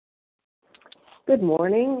Good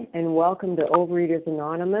morning and welcome to Overeaters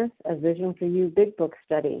Anonymous, a Vision for You Big Book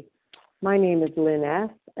study. My name is Lynn S.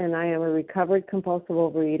 and I am a recovered compulsive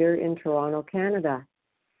overeater in Toronto, Canada.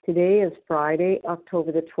 Today is Friday,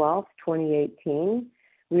 October the 12th, 2018.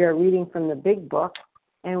 We are reading from the Big Book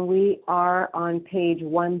and we are on page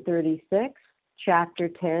 136, chapter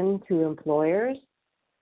 10, to employers.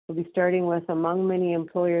 We'll be starting with Among Many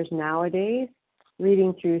Employers Nowadays,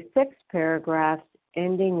 reading through 6 paragraphs,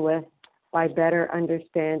 ending with By Better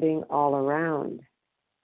Understanding All Around.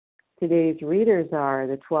 Today's readers are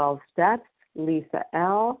The 12 Steps, Lisa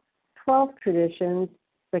L., 12 Traditions,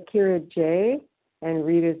 Sakira J., and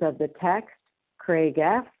readers of the text, Craig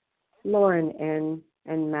F., Lauren N.,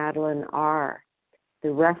 and Madeline R.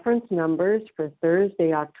 The reference numbers for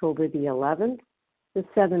Thursday, October the 11th, the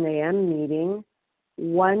 7 a.m. meeting,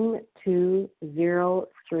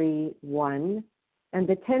 12031, and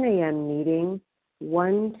the 10 a.m. meeting,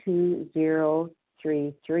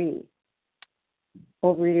 12033.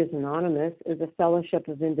 Overeaters Anonymous is a fellowship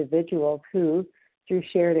of individuals who, through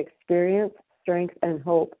shared experience, strength, and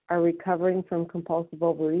hope, are recovering from compulsive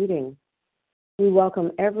overeating. We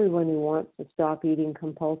welcome everyone who wants to stop eating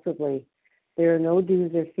compulsively. There are no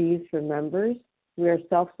dues or fees for members. We are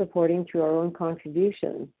self-supporting through our own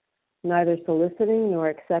contributions, neither soliciting nor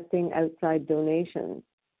accepting outside donations.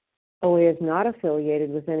 OA is not affiliated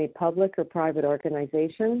with any public or private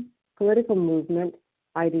organization, political movement,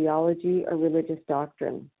 ideology, or religious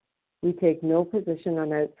doctrine. We take no position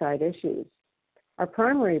on outside issues. Our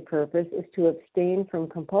primary purpose is to abstain from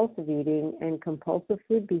compulsive eating and compulsive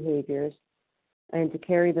food behaviors and to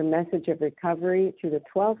carry the message of recovery through the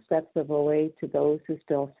 12 steps of OA to those who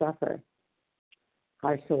still suffer.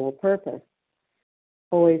 Our sole purpose.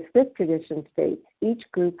 OA's 5th tradition states each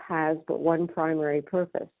group has but one primary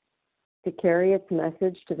purpose: to carry its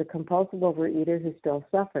message to the compulsive overeater who still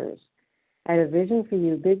suffers. At a Vision for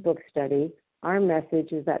You Big Book study, our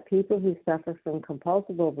message is that people who suffer from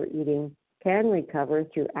compulsive overeating can recover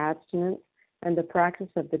through abstinence and the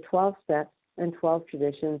practice of the 12 steps and 12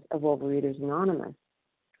 traditions of Overeaters Anonymous.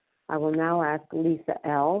 I will now ask Lisa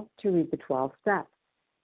L. to read the 12 steps.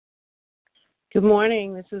 Good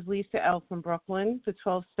morning. This is Lisa L. from Brooklyn, the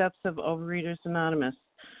 12 Steps of Overeaters Anonymous.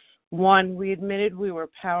 1, we admitted we were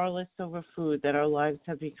powerless over food, that our lives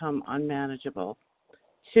had become unmanageable.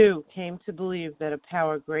 2, came to believe that a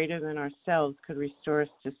power greater than ourselves could restore us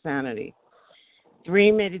to sanity.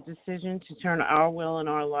 3, made a decision to turn our will and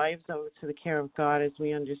our lives over to the care of God as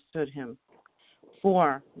we understood Him.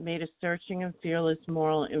 4, made a searching and fearless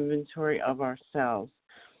moral inventory of ourselves.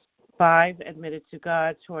 5, admitted to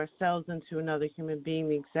God, to ourselves, and to another human being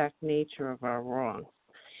the exact nature of our wrongs.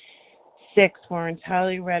 6, we're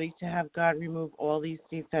entirely ready to have God remove all these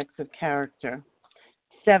defects of character.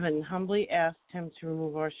 7, humbly asked Him to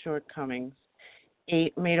remove our shortcomings.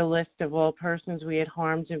 8, made a list of all persons we had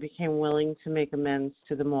harmed and became willing to make amends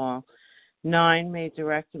to them all. 9, made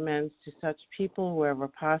direct amends to such people wherever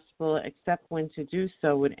possible, except when to do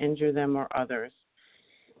so would injure them or others.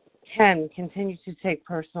 10, continued to take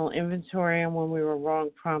personal inventory, and when we were wrong,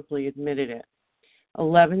 promptly admitted it.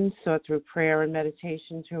 11, sought through prayer and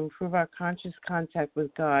meditation to improve our conscious contact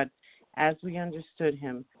with God as we understood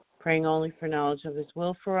Him, praying only for knowledge of His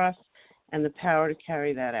will for us and the power to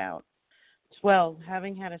carry that out. 12,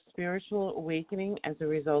 having had a spiritual awakening as a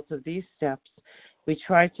result of these steps, we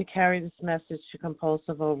tried to carry this message to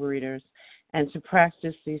compulsive overeaters and to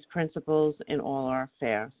practice these principles in all our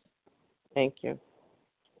affairs. Thank you.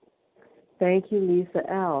 Thank you, Lisa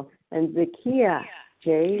L. And Zakia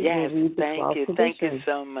J. Yes, will read the 12 thank you. traditions. Thank you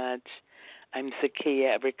so much. I'm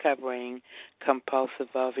Zakia, a recovering compulsive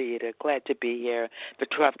overeater. Glad to be here. The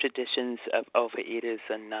 12 Traditions of Overeaters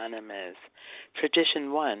Anonymous.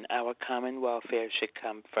 Tradition 1, our common welfare should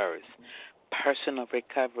come first. Personal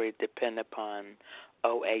recovery depend upon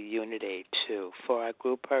OA unity. 2, for our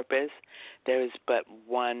group purpose, there is but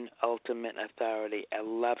one ultimate authority, a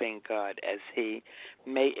loving God, as He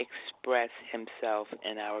may express Himself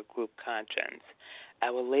in our group conscience.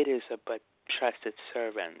 Our leaders are but trusted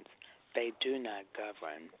servants. They do not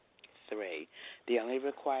govern. 3, the only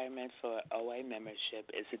requirement for OA membership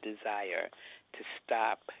is a desire to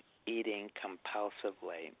stop eating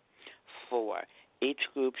compulsively. 4, each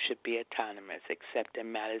group should be autonomous except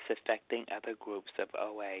in matters affecting other groups of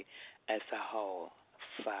OA as a whole.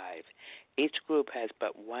 5, each group has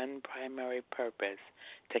but one primary purpose: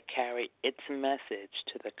 to carry its message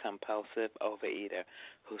to the compulsive overeater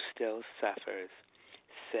who still suffers.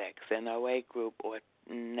 6, an OA group ought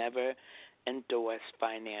never endorse,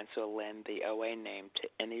 finance, or lend the OA name to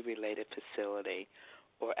any related facility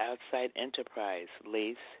or outside enterprise,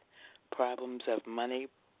 lease, problems of money,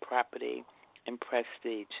 property, and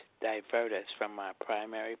prestige divert us from our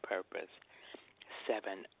primary purpose.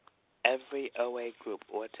 7. Every OA group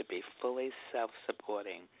ought to be fully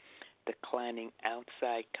self-supporting, declining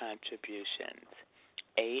outside contributions.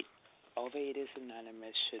 8. Overeaters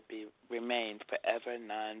Anonymous should remain forever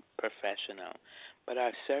non-professional, but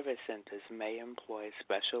our service centers may employ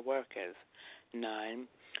special workers. 9.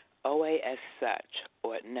 OA as such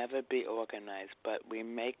ought never be organized, but we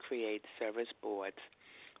may create service boards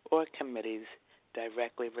or committees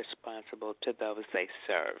directly responsible to those they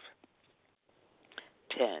serve.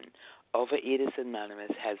 10. Overeaters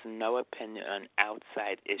Anonymous has no opinion on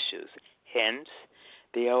outside issues. Hence,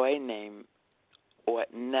 the OA name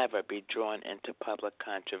ought never be drawn into public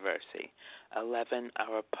controversy. 11.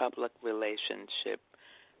 Our public relations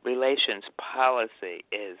policy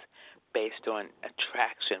is based on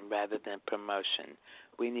attraction rather than promotion.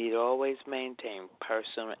 We need always maintain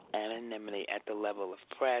personal anonymity at the level of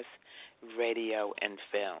press, radio, and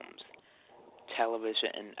films, television,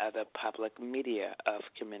 and other public media of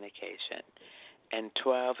communication. And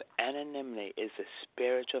 12, anonymity is the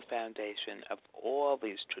spiritual foundation of all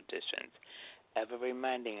these traditions, ever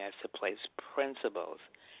reminding us to place principles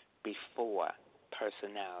before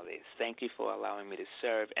personalities. Thank you for allowing me to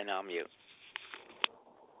serve, and I'll mute.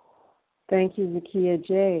 Thank you, Zakiya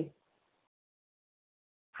J.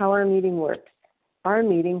 How our meeting works. Our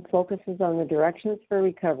meeting focuses on the directions for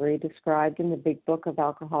recovery described in the Big Book of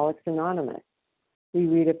Alcoholics Anonymous. We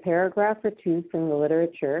read a paragraph or two from the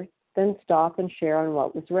literature, then stop and share on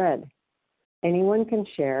what was read. Anyone can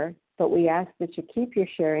share, but we ask that you keep your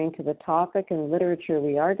sharing to the topic and literature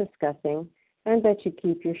we are discussing, and that you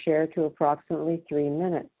keep your share to approximately 3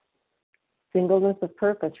 minutes. Singleness of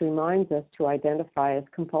purpose reminds us to identify as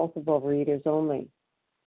compulsive overeaters only.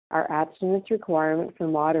 Our abstinence requirement for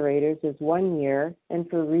moderators is 1 year, and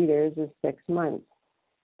for readers is 6 months.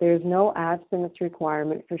 There is no abstinence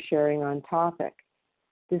requirement for sharing on topic.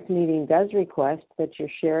 This meeting does request that your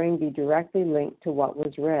sharing be directly linked to what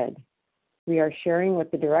was read. We are sharing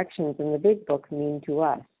what the directions in the Big Book mean to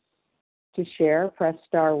us. To share, press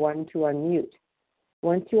star 1 to unmute.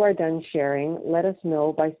 Once you are done sharing, let us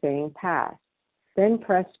know by saying pass. Then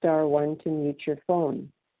press star 1 to mute your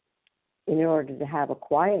phone. In order to have a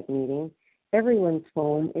quiet meeting, everyone's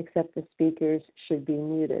phone except the speaker's should be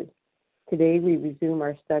muted. Today we resume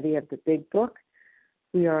our study of the Big Book.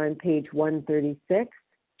 We are on page 136,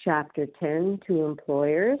 chapter 10, to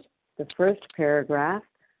employers. The first paragraph,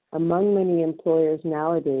 among many employers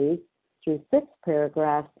nowadays, through 6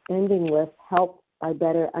 paragraphs ending with help by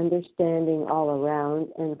better understanding all around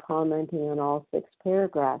and commenting on all 6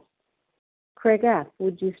 paragraphs. Craig F.,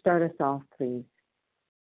 would you start us off, please?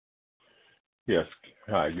 Yes.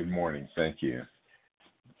 Hi, good morning. Thank you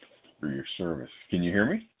for your service. Can you hear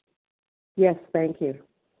me? Yes, thank you.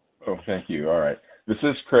 Oh, thank you. All right. This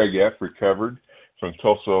is Craig F., recovered from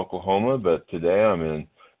Tulsa, Oklahoma, but today I'm in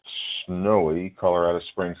snowy Colorado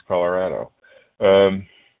Springs, Colorado.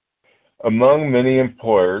 Among many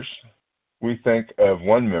employers, we think of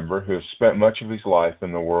one member who has spent much of his life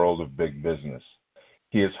in the world of big business.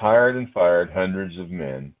 He has hired and fired hundreds of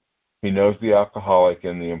men. He knows the alcoholic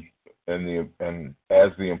and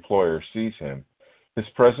as the employer sees him. His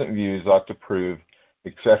present views ought to prove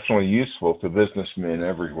exceptionally useful to businessmen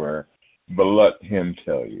everywhere, but let him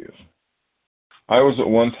tell you. I was at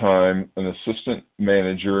one time an assistant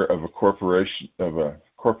manager of a corporation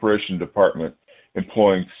department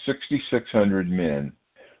employing 6,600 men.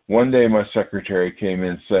 One day my secretary came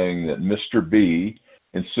in saying that Mr. B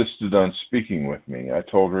insisted on speaking with me. I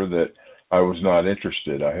told her that I was not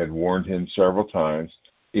interested. I had warned him several times.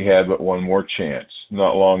 He had but one more chance.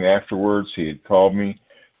 Not long afterwards, he had called me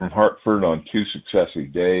from Hartford on 2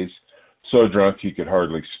 successive days, so drunk he could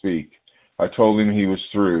hardly speak. I told him he was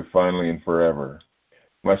through, finally and forever.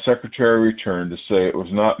 My secretary returned to say it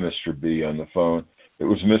was not Mr. B on the phone. It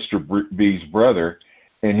was Mr. B's brother,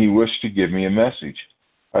 and he wished to give me a message.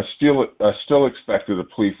 I still expected a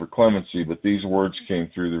plea for clemency, but these words came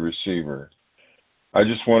through the receiver. I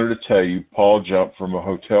just wanted to tell you, Paul jumped from a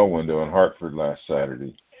hotel window in Hartford last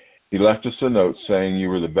Saturday. He left us a note saying you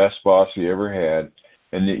were the best boss he ever had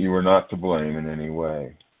and that you were not to blame in any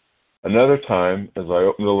way. Another time, as I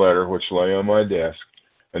opened the letter which lay on my desk,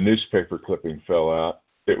 a newspaper clipping fell out.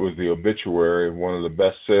 It was the obituary of one of the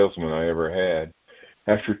best salesmen I ever had.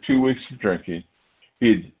 After 2 weeks of drinking,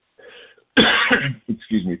 he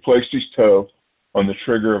had placed his toe on the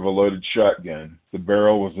trigger of a loaded shotgun. The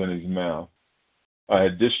barrel was in his mouth. I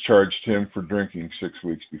had discharged him for drinking 6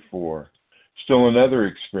 weeks before. Still another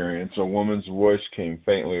experience, a woman's voice came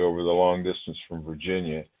faintly over the long distance from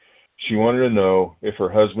Virginia. She wanted to know if her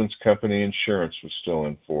husband's company insurance was still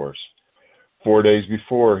in force. 4 days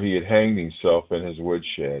before, he had hanged himself in his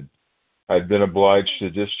woodshed. I had been obliged to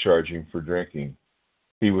discharge him for drinking.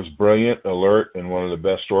 He was brilliant, alert, and one of the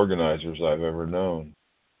best organizers I've ever known.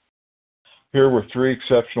 Here were 3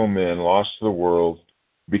 exceptional men lost to the world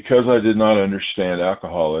because I did not understand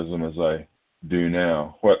alcoholism as I do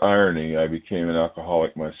now. What irony, I became an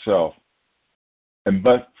alcoholic myself. And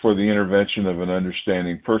but for the intervention of an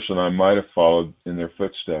understanding person, I might have followed in their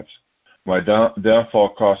footsteps. My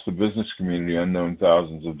downfall cost the business community unknown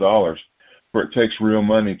thousands of dollars, for it takes real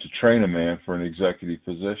money to train a man for an executive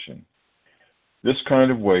position. This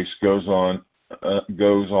kind of waste goes on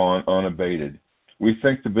unabated. We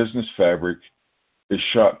think the business fabric is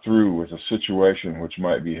shot through with a situation which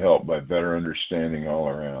might be helped by better understanding all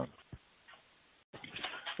around.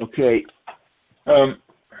 Okay,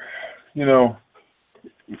 you know,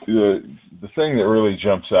 the thing that really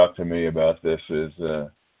jumps out to me about this is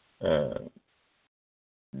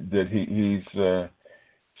that he's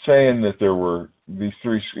saying that there were these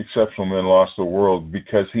 3 exceptional men lost the world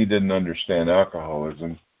because he didn't understand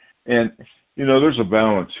alcoholism. And, you know, there's a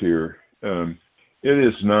balance here. It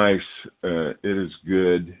is nice, it is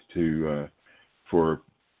good for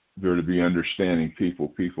there to be understanding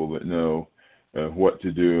people that know what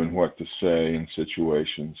to do and what to say in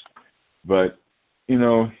situations. But, you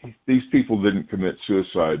know, these people didn't commit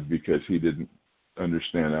suicide because he didn't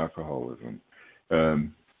understand alcoholism.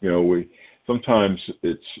 You know, sometimes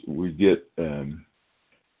we get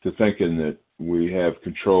to thinking that we have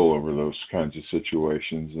control over those kinds of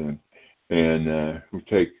situations, and we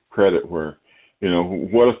take credit where, you know,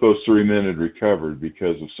 what if those 3 men had recovered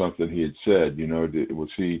because of something he had said? You know,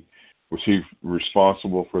 was he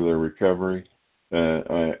responsible for their recovery?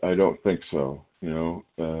 I don't think so. You know,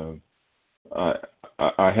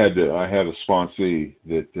 I had a sponsee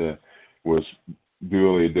that was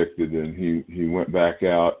dually addicted, and he went back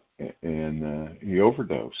out and he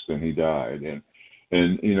overdosed and he died.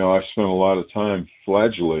 And you know, I spent a lot of time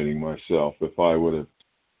flagellating myself if I would have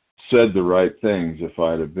said the right things, if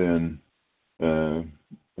I'd have been you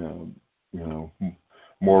know,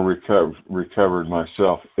 more recovered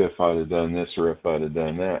myself, if I'd have done this or if I'd have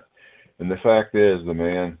done that. And the fact is, the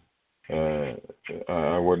man,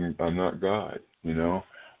 I'm not God, you know.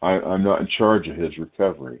 I'm not in charge of his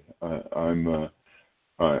recovery. I'm a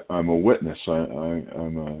witness.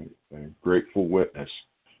 I'm a grateful witness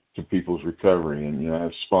to people's recovery. And, you know, I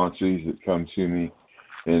have sponsees that come to me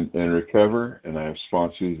and recover, and I have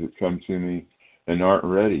sponsees that come to me and aren't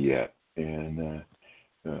ready yet. And,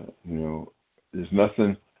 you know, there's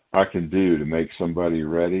nothing I can do to make somebody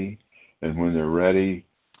ready. And when they're ready,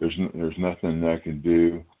 there's nothing I can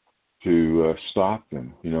do to stop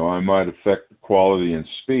them. You know, I might affect the quality and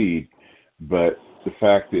speed, but the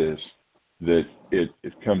fact is that it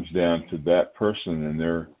comes down to that person and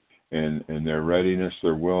their readiness,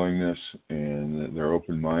 their willingness, and their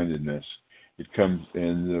open-mindedness. It comes,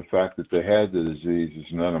 and the fact that they had the disease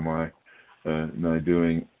is none of my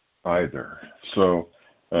doing either. So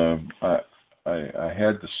I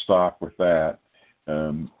had to stop with that.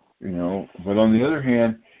 You know, but on the other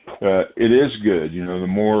hand, it is good. You know, the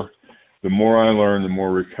more I learn, the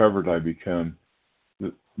more recovered I become,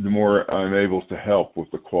 the more I'm able to help with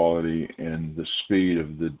the quality and the speed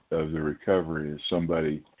of the recovery as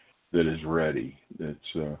somebody that is ready, that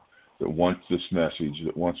wants this message,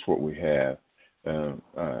 that wants what we have.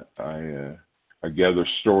 I gather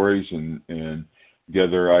stories and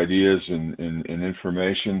gather ideas and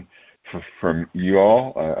information from you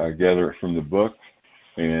all. I gather it from the book,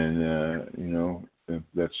 and you know,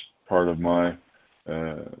 that's part of my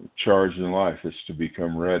charge in life, is to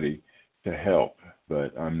become ready to help.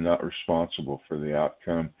 But I'm not responsible for the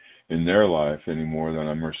outcome in their life any more than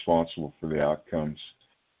I'm responsible for the outcomes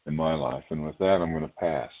in my life. And with that, I'm going to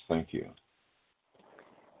pass. Thank you.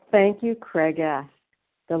 Thank you, Craig S.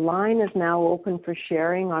 The line is now open for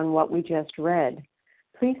sharing on what we just read.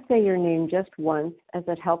 Please say your name just once, as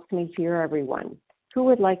it helps me hear everyone. Who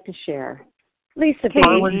would like to share? Lisa B.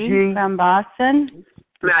 from Boston.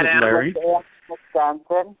 Madam Larry.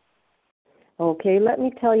 Wisconsin. Okay, let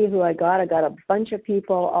me tell you who I got. I got a bunch of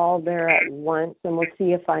people all there at once, and we'll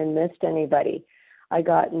see if I missed anybody. I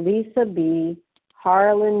got Lisa B.,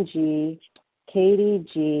 Harlan G., Katie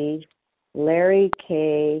G., Larry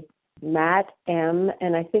K., Matt M.,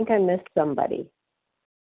 and I think I missed somebody.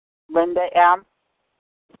 Linda M.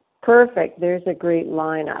 Perfect. There's a great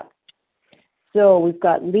lineup. So we've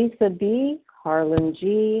got Lisa B., Harlan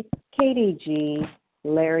G., Katie G.,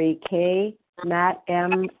 Larry K., Matt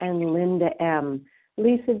M., and Linda M.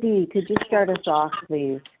 Lisa B., could you start us off,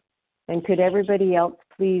 please? And could everybody else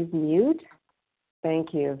please mute?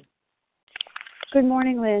 Thank you. Good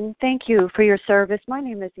morning, Lynn. Thank you for your service. My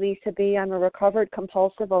name is Lisa B. I'm a recovered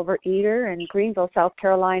compulsive overeater in Greenville, South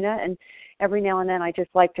Carolina, and every now and then I just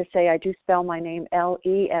like to say I do spell my name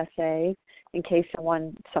Lesa in case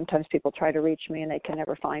sometimes people try to reach me and they can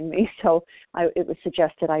never find me, so it was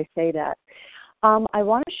suggested I say that. I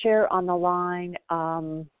want to share on the line,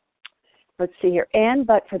 let's see here, and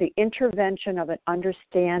but for the intervention of an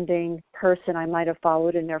understanding person, I might have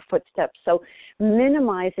followed in their footsteps. So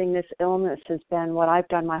minimizing this illness has been what I've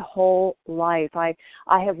done my whole life. I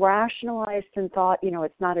have rationalized and thought,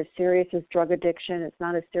 it's not as serious as drug addiction. It's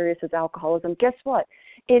not as serious as alcoholism. Guess what?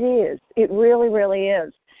 It is. It really, really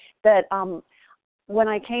is. That when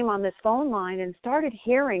I came on this phone line and started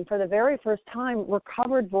hearing for the very first time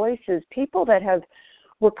recovered voices, people that have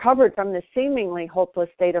recovered from the seemingly hopeless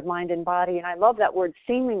state of mind and body, and I love that word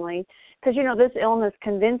seemingly, because, this illness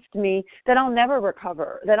convinced me that I'll never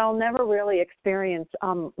recover, that I'll never really experience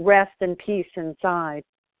rest and peace inside.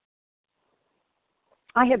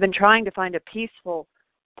 I have been trying to find a peaceful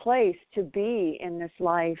place to be in this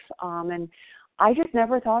life, and I just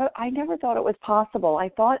never thought it was possible. I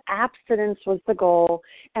thought abstinence was the goal,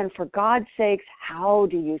 and for God's sakes, how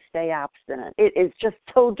do you stay abstinent? It is just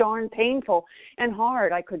so darn painful and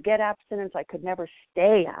hard. I could get abstinence, I could never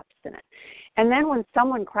stay abstinent. And then when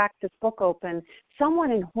someone cracked this book open, someone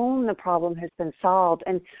in whom the problem has been solved,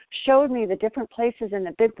 and showed me the different places in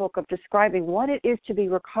the big book of describing what it is to be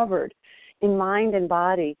recovered in mind and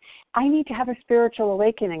body, I need to have a spiritual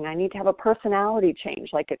awakening. I need to have a personality change,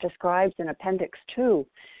 like it describes in Appendix 2,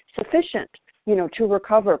 sufficient, to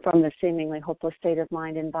recover from the seemingly hopeless state of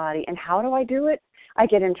mind and body. And how do I do it? I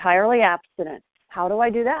get entirely abstinent. How do I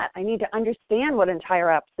do that? I need to understand what entire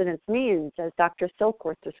abstinence means, as Dr.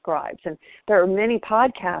 Silkworth describes. And there are many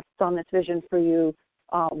podcasts on this Vision for You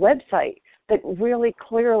website that really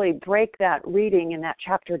clearly break that reading in that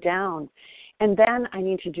chapter down. And then I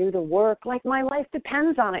need to do the work like my life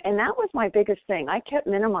depends on it. And that was my biggest thing. I kept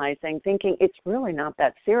minimizing, thinking it's really not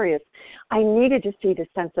that serious. I needed to see the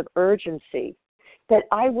sense of urgency that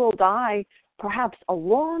I will die perhaps a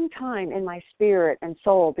long time in my spirit and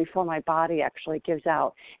soul before my body actually gives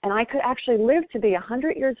out. And I could actually live to be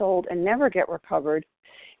 100 years old and never get recovered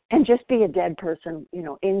and just be a dead person,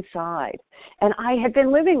 inside. And I had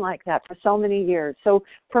been living like that for so many years. So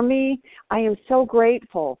for me, I am so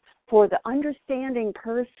grateful for the understanding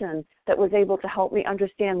person that was able to help me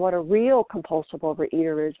understand what a real compulsive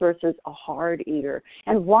overeater is versus a hard eater,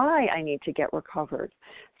 and why I need to get recovered.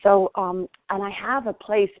 So, and I have a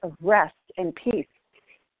place of rest and peace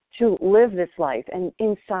to live this life and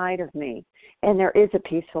inside of me. And there is a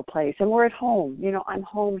peaceful place. And we're at home. I'm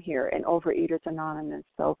home here in Overeaters Anonymous.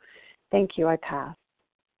 So thank you. I pass.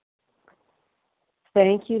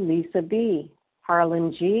 Thank you, Lisa B.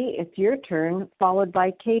 Harlan G., it's your turn, followed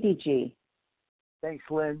by Katie G. Thanks,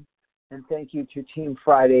 Lynn, and thank you to Team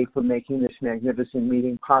Friday for making this magnificent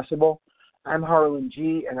meeting possible. I'm Harlan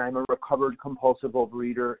G., and I'm a recovered compulsive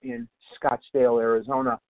overeater in Scottsdale,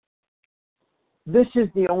 Arizona. This is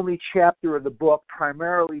the only chapter of the book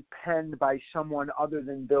primarily penned by someone other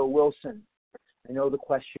than Bill Wilson. I know the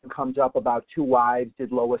question comes up about two wives.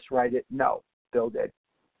 Did Lois write it? No, Bill did.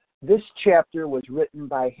 This chapter was written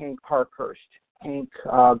by Hank Parkhurst. Hank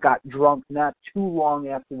got drunk not too long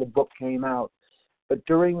after the book came out, but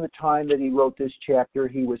during the time that he wrote this chapter,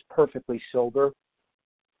 he was perfectly sober.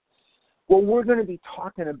 What we're going to be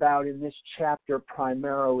talking about in this chapter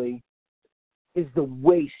primarily is the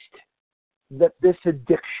waste that this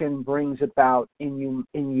addiction brings about in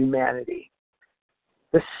humanity.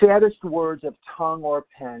 The saddest words of tongue or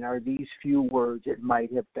pen are these few words: it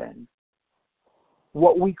might have been.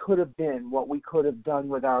 What we could have been, what we could have done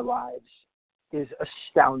with our lives is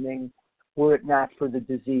astounding were it not for the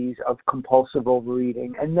disease of compulsive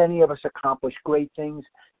overeating. And many of us accomplished great things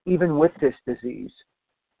even with this disease.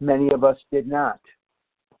 Many of us did not.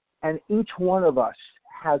 And each one of us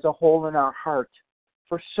has a hole in our heart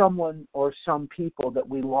for someone or some people that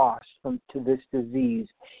we lost to this disease,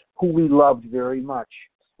 who we loved very much.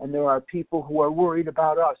 And there are people who are worried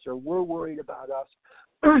about us, or were worried about us,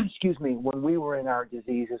 when we were in our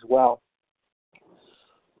disease as well.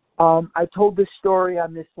 I told this story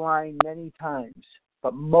on this line many times,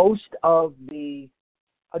 but most of the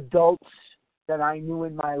adults that I knew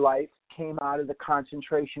in my life came out of the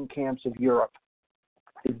concentration camps of Europe,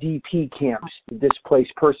 the DP camps, the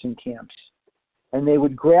displaced person camps. And they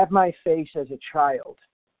would grab my face as a child,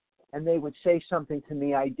 and they would say something to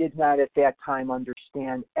me I did not at that time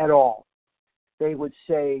understand at all. They would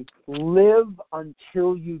say, live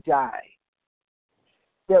until you die.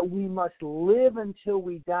 that we must live until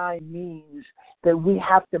we die means that we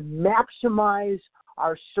have to maximize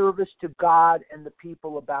our service to God and the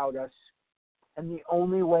people about us. And the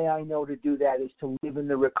only way I know to do that is to live in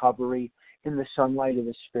the recovery, in the sunlight of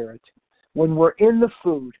the Spirit. When we're in the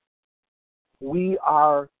food, we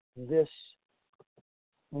are this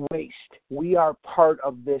waste. We are part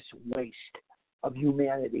of this waste of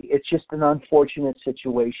humanity. It's just an unfortunate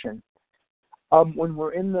situation. When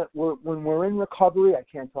we're in recovery, I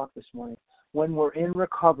can't talk this morning. When we're in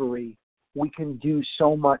recovery, we can do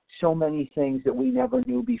so many things that we never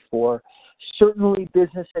knew before. Certainly,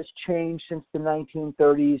 business has changed since the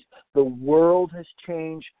 1930s. The world has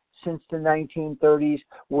changed since the 1930s.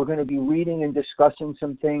 We're going to be reading and discussing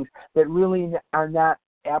some things that really are not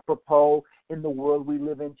apropos in the world we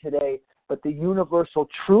live in today, but the universal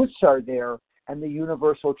truths are there, and the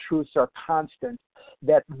universal truths are constant,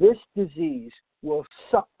 that this disease will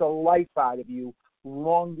suck the life out of you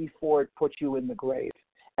long before it puts you in the grave,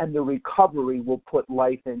 and the recovery will put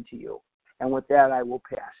life into you. And with that, I will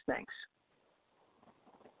pass. Thanks.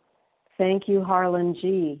 Thank you, Harlan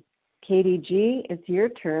G. Katie G., it's your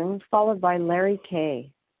turn, followed by Larry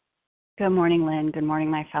K. Good morning, Lynn. Good morning,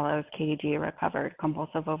 my fellows. Katie G., recovered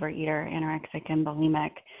compulsive overeater, anorexic, and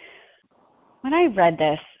bulimic. When I read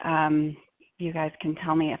this, you guys can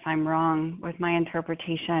tell me if I'm wrong with my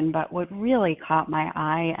interpretation, but what really caught my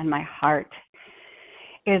eye and my heart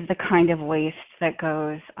is the kind of waste that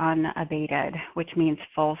goes unabated, which means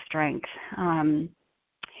full strength. And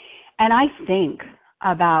I think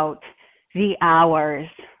about the hours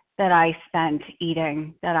that I spent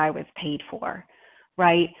eating that I was paid for,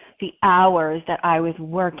 right? The hours that I was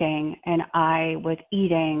working and I was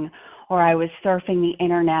eating, or I was surfing the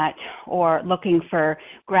internet or looking for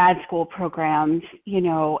grad school programs,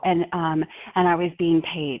 and I was being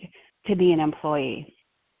paid to be an employee.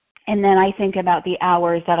 And then I think about the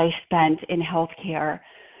hours that I spent in healthcare,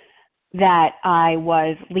 that I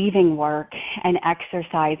was leaving work and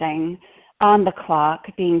exercising on the clock,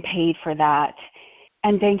 being paid for that.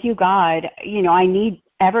 And thank you, God, I need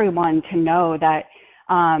everyone to know that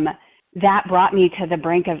that brought me to the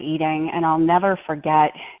brink of eating. And I'll never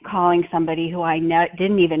forget calling somebody who I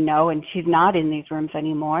didn't even know, and she's not in these rooms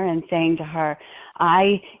anymore, and saying to her,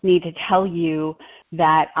 I need to tell you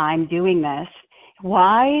that I'm doing this.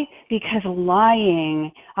 Why? Because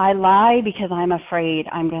I lie because I'm afraid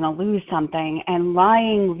I'm going to lose something, and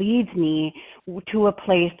lying leads me to a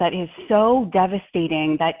place that is so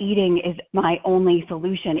devastating that eating is my only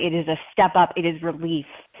solution. It is a step up. It is relief.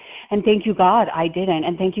 And thank you, God, I didn't.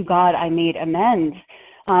 And thank you, God, I made amends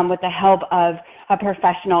with the help of a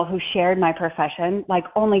professional who shared my profession. Like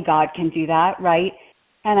only God can do that, right?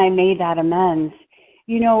 And I made that amends.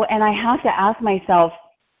 And I have to ask myself,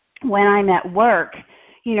 when I'm at work,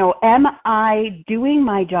 am I doing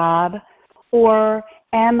my job, or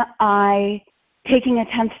am I taking a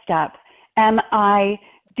 10th step? Am I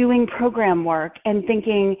doing program work and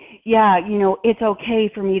thinking, it's okay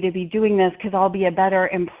for me to be doing this because I'll be a better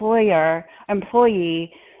employee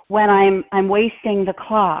when I'm wasting the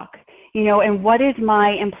clock? And what is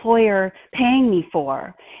my employer paying me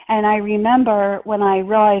for? And I remember when I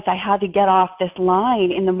realized I had to get off this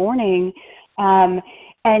line in the morning,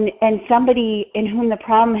 and somebody in whom the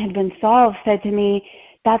problem had been solved said to me,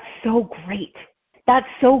 that's so great. That's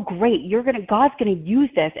so great. God's going to use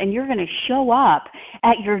this, and you're going to show up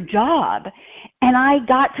at your job. And I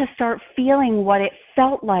got to start feeling what it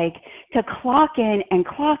felt like to clock in and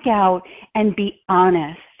clock out and be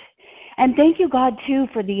honest. And thank you, God, too,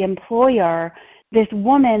 for the employer, this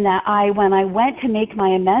woman that when I went to make my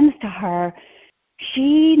amends to her,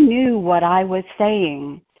 she knew what I was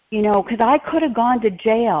saying. Because I could have gone to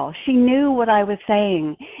jail. She knew what I was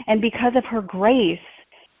saying. And because of her grace,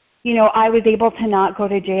 I was able to not go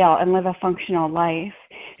to jail and live a functional life.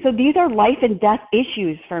 So these are life and death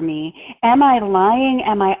issues for me. Am I lying?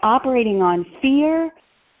 Am I operating on fear?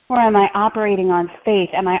 Or am I operating on faith?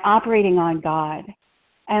 Am I operating on God?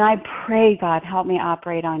 And I pray, God, help me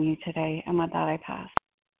operate on you today. And with that, I pass.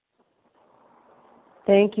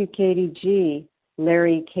 Thank you, Katie G.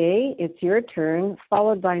 Larry K., it's your turn,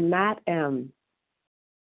 followed by Matt M.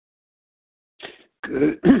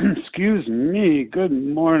 Excuse me. Good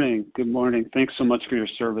morning. Good morning. Thanks so much for your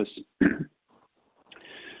service.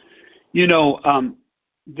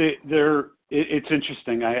 It's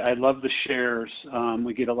interesting. I love the shares.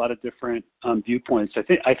 We get a lot of different viewpoints.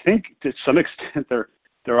 I think to some extent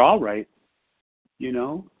they're all right.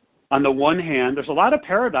 On the one hand, there's a lot of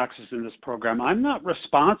paradoxes in this program. I'm not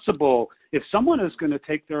responsible if someone is going to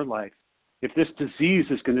take their life, if this disease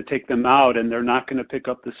is going to take them out and they're not going to pick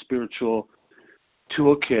up the spiritual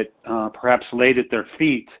toolkit perhaps laid at their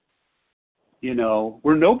feet.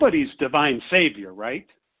 We're nobody's divine savior, right?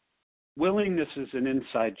 Willingness is an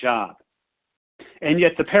inside job. And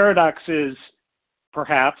yet the paradox is,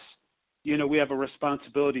 perhaps, we have a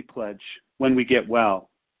responsibility pledge when we get well.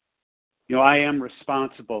 I am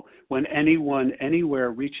responsible. When anyone,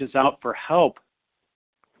 anywhere reaches out for help,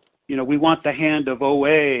 we want the hand of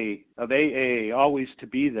OA, of AA, always to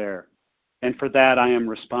be there. And for that, I am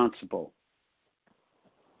responsible.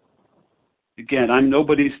 Again, I'm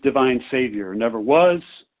nobody's divine savior. Never was.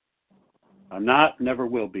 I'm not, never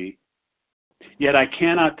will be. Yet I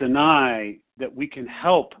cannot deny that we can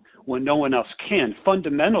help when no one else can.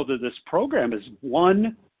 Fundamental to this program is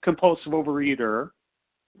one compulsive overeater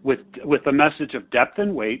with a message of depth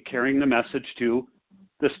and weight, carrying the message to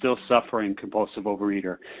the still suffering compulsive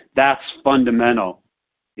overeater. That's fundamental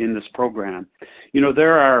in this program.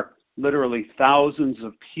 There are literally thousands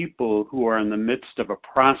of people who are in the midst of a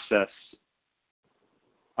process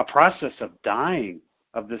of dying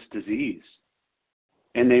of this disease,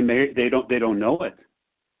 and they don't know it.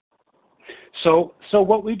 So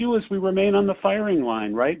what we do is we remain on the firing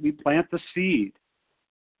line, right? We plant the seed,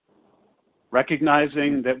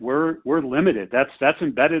 recognizing that we're limited. That's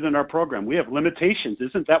embedded in our program. We have limitations.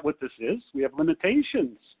 Isn't that what this is? We have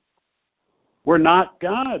limitations. We're not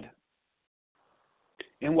God.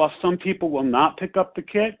 And while some people will not pick up the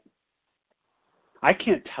kit, I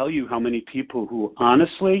can't tell you how many people who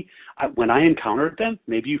honestly, when I encountered them,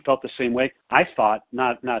 maybe you felt the same way, I thought,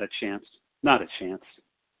 not a chance.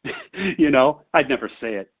 I'd never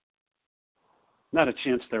say it. Not a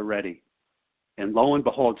chance they're ready. And lo and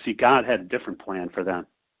behold, see, God had a different plan for them.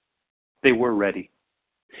 They were ready.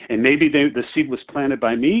 And maybe the seed was planted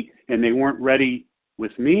by me, and they weren't ready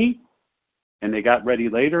with me, and they got ready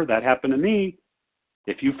later. That happened to me.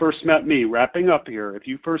 If you first met me, wrapping up here, if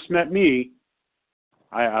you first met me,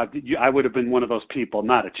 I would have been one of those people.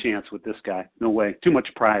 Not a chance with this guy. No way. Too much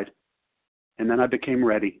pride. And then I became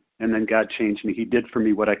ready. And then God changed me. He did for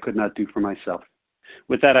me what I could not do for myself.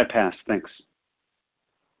 With that, I pass. Thanks.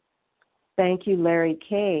 Thank you, Larry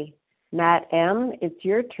K. Matt M., it's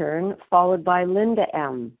your turn, followed by Linda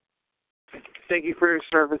M. Thank you for your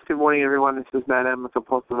service. Good morning, everyone. This is Matt M., a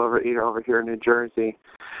compulsive overeater over here in New Jersey.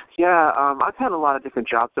 Yeah, I've had a lot of different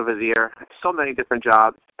jobs over the year, so many different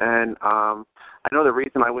jobs, and I know the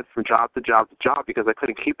reason I went from job to job to job because I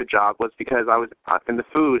couldn't keep a job was because I was in the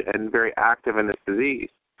food and very active in this disease.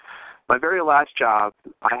 My very last job,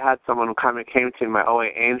 I had someone who kind of came to me, my OA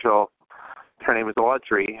angel. Her name is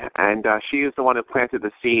Audrey, and she was the one who planted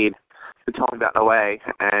the seed to tell me about OA,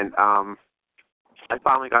 and I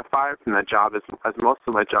finally got fired from that job, as most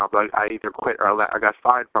of my jobs I either quit or I got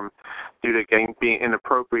fired from due to being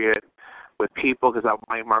inappropriate with people because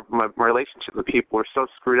my relationship with people were so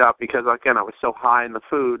screwed up because, again, I was so high in the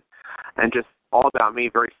food and just all about me,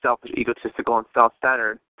 very selfish, egotistical, and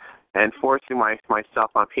self-centered, and forcing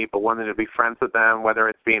myself on people, wanting to be friends with them, whether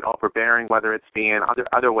it's being overbearing, whether it's being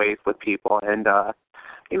other ways with people. And,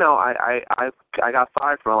 I got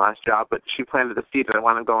fired from my last job, but she planted the seed that I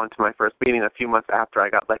wanted to go into my first meeting a few months after I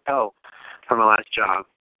got let go from my last job.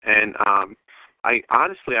 And I'm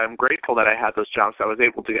grateful that I had those jobs. I was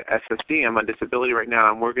able to get SSD. I'm on disability right now.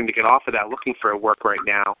 I'm working to get off of that, looking for work right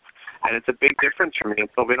now. And it's a big difference for me.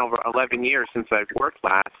 It's been over 11 years since I've worked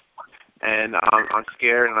last. And I'm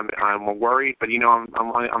scared and I'm worried, but I'm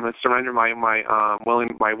going to surrender my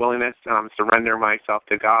willingness, and I'm going to surrender myself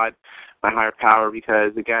to God, my higher power,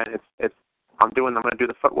 because again, I'm going to do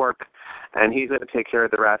the footwork, and He's going to take care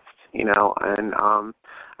of the rest, And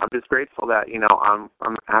I'm just grateful that I'm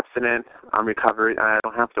abstinent, I'm recovered, and I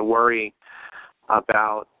don't have to worry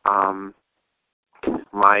about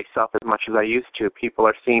myself as much as I used to. People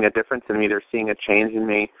are seeing a difference in me. They're seeing a change in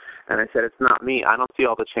me. And I said, it's not me. I don't see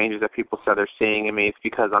all the changes that people said they're seeing in me. It's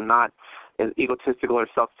because I'm not as egotistical or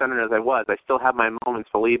self-centered as I was. I still have my moments.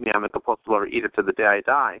 Believe me, I'm a compulsive overeater to the day I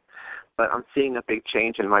die. But I'm seeing a big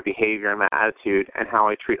change in my behavior and my attitude and how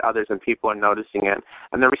I treat others, and people are noticing it.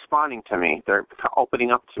 And they're responding to me. They're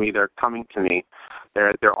opening up to me. They're coming to me.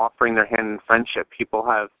 They're offering their hand in friendship. People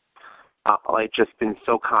have just been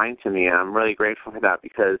so kind to me, and I'm really grateful for that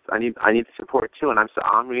because I need the support too, and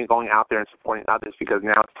I'm really going out there and supporting others because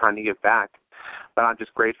now it's time to give back. But I'm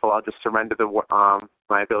just grateful. I'll just surrender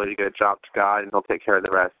my ability to get a job to God, and He'll take care of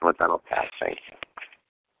the rest. And with that, I'll pass. Thank you.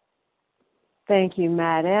 Thank you,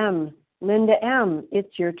 Matt M. Linda M.,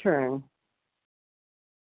 it's your turn.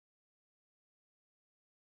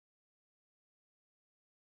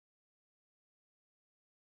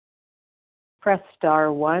 Press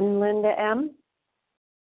star 1, Linda M.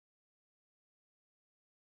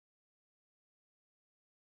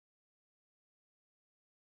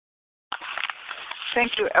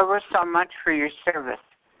 Thank you ever so much for your service,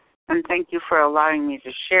 and thank you for allowing me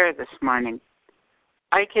to share this morning.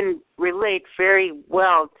 I can relate very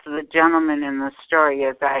well to the gentleman in the story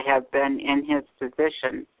as I have been in his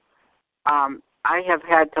position. I have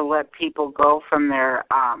had to let people go from their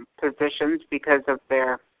positions because of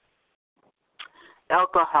their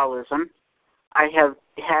alcoholism. I have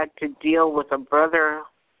had to deal with a brother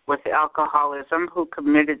with alcoholism who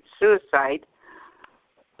committed suicide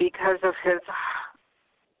because of his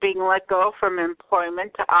being let go from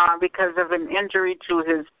employment because of an injury to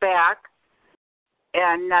his back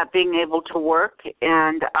and not being able to work,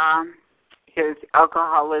 and his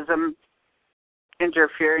alcoholism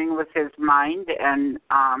interfering with his mind and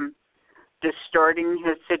distorting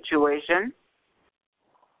his situation.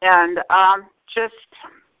 And just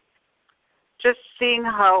seeing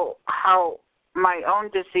how my own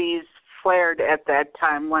disease flared at that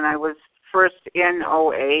time when I was first in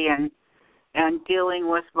OA and dealing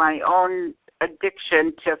with my own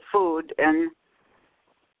addiction to food and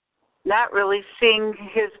not really seeing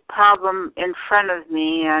his problem in front of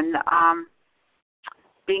me and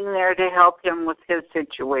being there to help him with his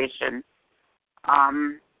situation.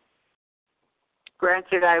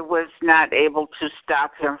 Granted, I was not able to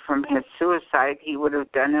stop him from his suicide. He would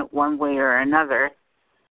have done it one way or another.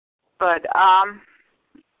 But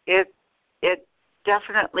it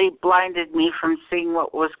definitely blinded me from seeing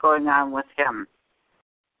what was going on with him.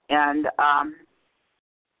 And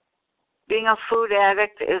being a food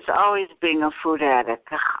addict is always being a food addict.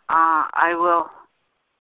 I will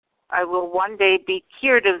one day be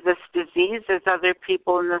cured of this disease as other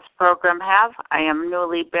people in this program have. I am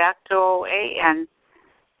newly back to OA and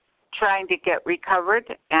trying to get recovered,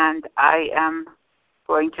 and I am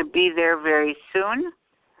going to be there very soon.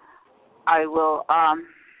 I will,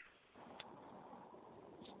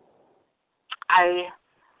 I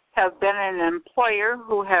have been an employer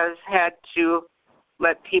who has had to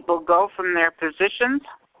let people go from their positions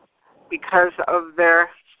because of their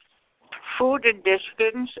food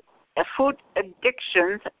addictions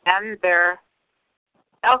and their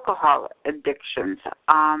alcohol addictions.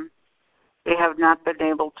 They have not been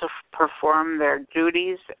able to perform their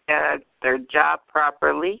duties at their job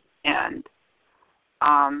properly, and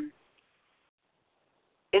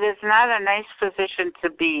it is not a nice position to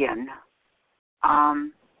be in.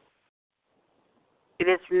 It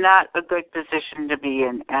is not a good position to be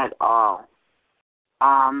in at all.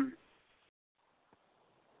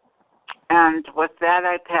 And with that,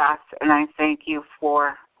 I pass, and I thank you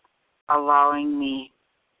for allowing me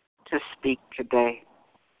to speak today.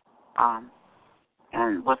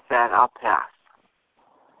 And with that, I'll pass.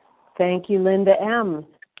 Thank you, Linda M.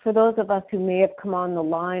 For those of us who may have come on the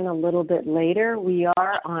line a little bit later, we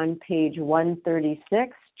are on page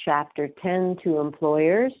 136, chapter 10 to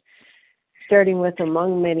employers, starting with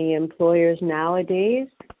among many employers nowadays,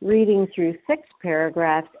 reading through 6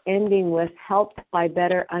 paragraphs, ending with helped by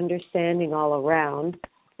better understanding all around,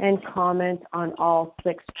 and comment on all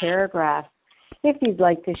 6 paragraphs. If you'd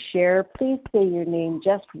like to share, please say your name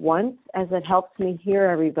just once, as it helps me hear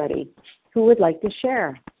everybody. Who would like to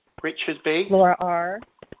share? Richard B. Laura R.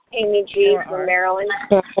 Amy G. from Maryland.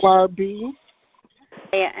 Laura B.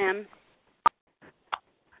 Leah M.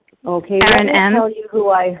 Okay, let me tell you who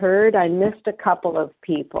I heard. I missed a couple of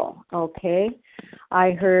people, okay?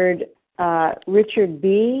 I heard Richard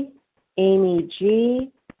B., Amy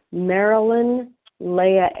G., Marilyn,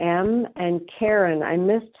 Leah M., and Karen. I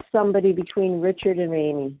missed somebody between Richard and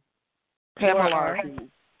Amy. Pamela R.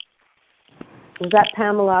 Was that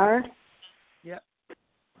Pamela R.? Yep.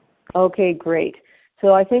 Okay, great.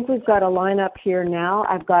 So I think we've got a lineup here now.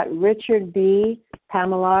 I've got Richard B.,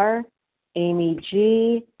 Pamela R., Amy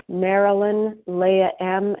G., Marilyn, Leah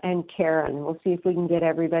M., and Karen. We'll see if we can get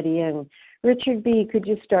everybody in. Richard B., could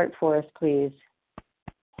you start for us, please?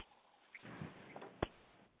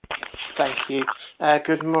 Thank you.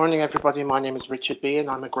 Good morning, everybody. My name is Richard B., and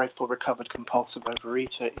I'm a grateful, recovered, compulsive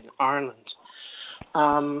overeater in Ireland.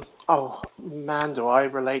 Oh, man, do I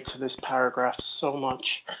relate to this paragraph so much.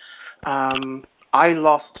 I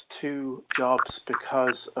lost 2 jobs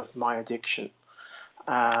because of my addiction.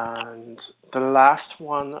 And the last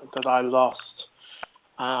one that I lost,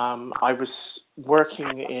 I was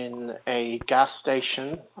working in a gas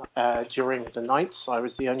station during the nights. I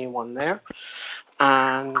was the only one there.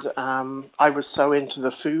 And I was so into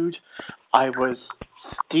the food, I was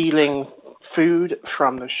stealing food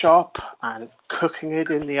from the shop and cooking it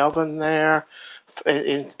in the oven there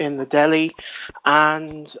in the deli.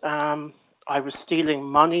 And I was stealing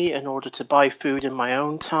money in order to buy food in my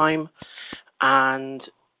own time. And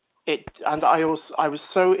And I was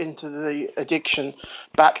so into the addiction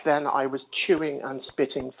back then. I was chewing and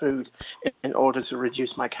spitting food in order to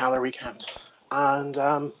reduce my calorie count, and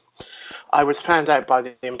I was found out by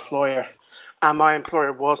the employer, and my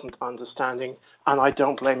employer wasn't understanding, and I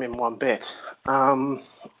don't blame him one bit.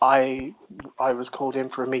 I was called in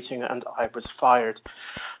for a meeting and I was fired.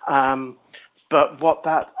 But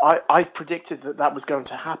I predicted that was going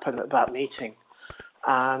to happen at that meeting,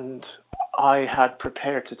 and I had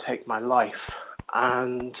prepared to take my life,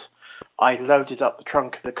 and I loaded up the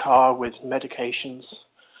trunk of the car with medications,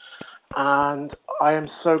 and I am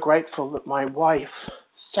so grateful that my wife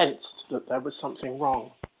sensed that there was something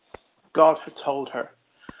wrong. God had told her,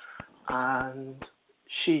 and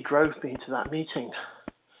she drove me to that meeting.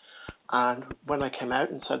 And when I came out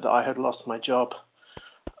and said that I had lost my job,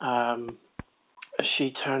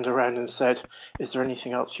 she turned around and said, "Is there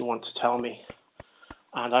anything else you want to tell me?"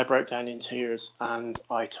 And I broke down in tears, and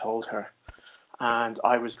I told her. And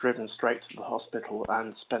I was driven straight to the hospital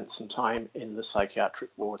and spent some time in the psychiatric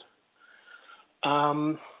ward.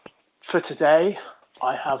 For today,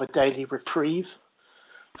 I have a daily reprieve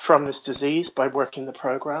from this disease by working the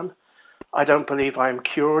program. I don't believe I am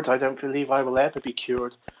cured. I don't believe I will ever be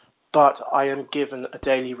cured. But I am given a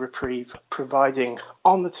daily reprieve, providing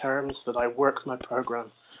on the terms that I work my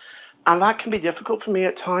program. And that can be difficult for me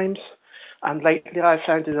at times. And lately I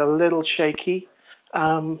found it a little shaky.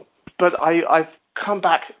 But I've come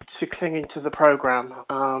back to clinging to the program.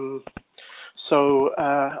 I'm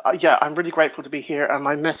really grateful to be here. And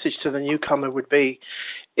my message to the newcomer would be,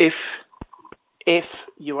 if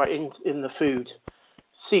you are in the food,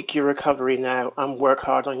 seek your recovery now and work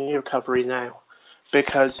hard on your recovery now,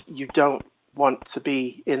 because you don't want to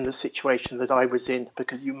be in the situation that I was in,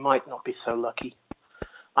 because you might not be so lucky.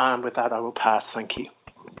 And with that, I will pass. Thank you.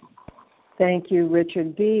 Thank you,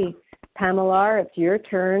 Richard B. Pamela, it's your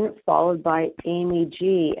turn, followed by Amy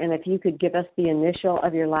G. And if you could give us the initial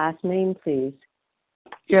of your last name, please.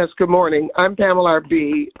 Yes, good morning. I'm Pamela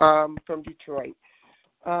B. From Detroit.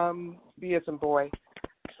 B as in boy.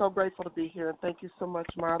 So grateful to be here, and thank you so much,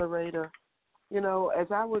 moderator. You know, as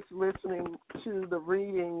I was listening to the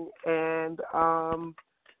reading and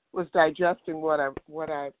was digesting what I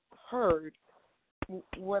heard,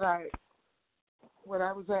 what I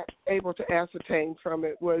was able to ascertain from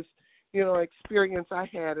it was, you know, experience I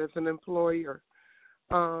had as an employer,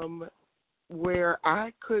 where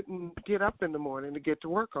I couldn't get up in the morning to get to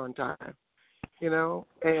work on time, you know,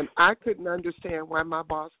 and I couldn't understand why my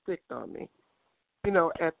boss picked on me. You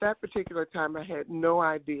know, at that particular time, I had no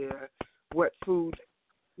idea what food,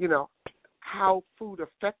 you know, how food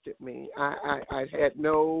affected me. I had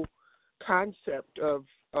no concept of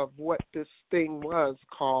what this thing was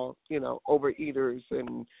called, you know, overeaters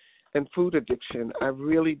and food addiction. I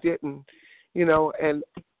really didn't, you know, and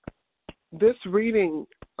this reading,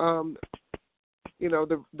 you know,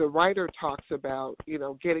 the writer talks about, you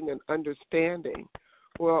know, getting an understanding.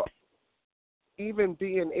 Well, even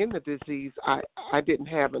being in the disease, I didn't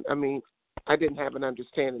have an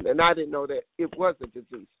understanding, and I didn't know that it was a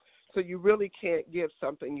disease. So you really can't give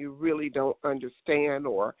something you really don't understand,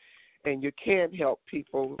 and you can't help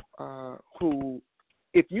people who,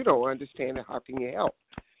 if you don't understand it, how can you help?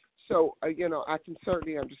 So, you know, I can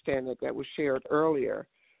certainly understand that was shared earlier.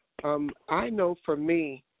 I know for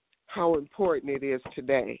me how important it is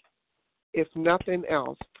today, if nothing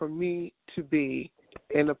else, for me to be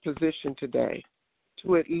in a position today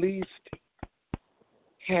to at least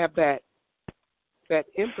have that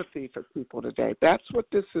empathy for people today. That's what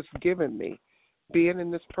this has given me, being in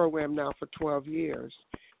this program now for 12 years.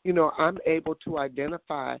 You know, I'm able to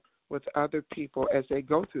identify with other people as they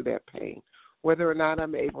go through that pain. Whether or not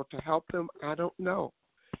I'm able to help them, I don't know.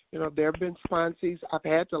 You know, there have been sponsees I've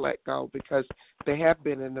had to let go because they have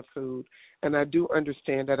been in the food, and I do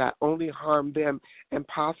understand that I only harm them and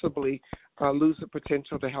possibly lose the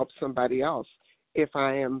potential to help somebody else if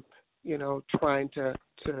I am, you know, trying to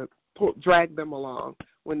drag them along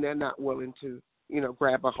when they're not willing to, you know,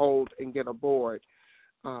 grab a hold and get aboard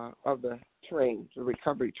of the train, the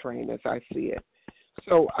recovery train as I see it.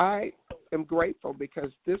 So I am grateful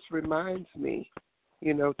because this reminds me,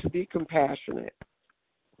 you know, to be compassionate,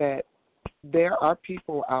 that there are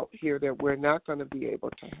people out here that we're not going to be able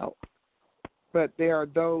to help, but there are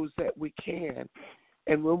those that we can,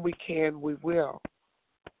 and when we can, we will.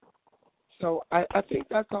 So I think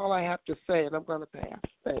that's all I have to say, and I'm going to pass.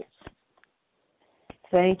 Thanks.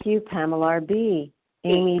 Thank you, Pamela B.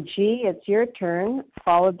 Amy G., it's your turn,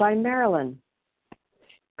 followed by Marilyn.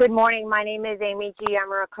 Good morning. My name is Amy G.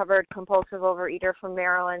 I'm a recovered compulsive overeater from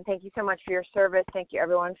Maryland. Thank you so much for your service. Thank you,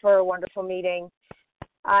 everyone, for a wonderful meeting.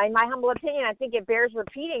 In my humble opinion, I think it bears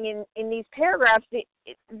repeating in these paragraphs.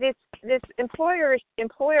 This employer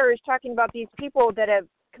is talking about these people that have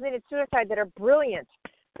committed suicide that are brilliant,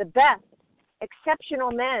 the best,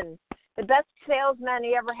 exceptional men, the best salesmen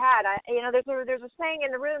he ever had. There's a saying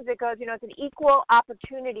in the rooms that goes, it's an equal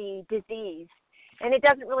opportunity disease. And it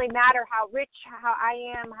doesn't really matter how rich how I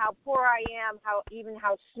am, how poor I am, how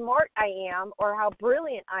smart I am, or how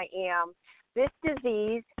brilliant I am. This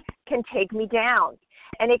disease can take me down,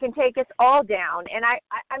 and it can take us all down. And I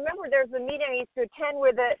remember there was a meeting I used to attend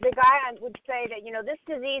where the guy would say that, this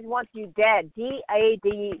disease wants you dead,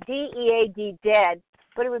 D-E-A-D, dead,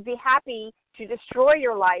 but it would be happy to destroy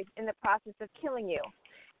your life in the process of killing you.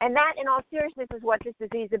 And that, in all seriousness, is what this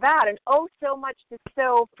disease is about. And so much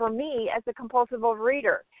so for me as a compulsive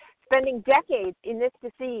overeater, spending decades in this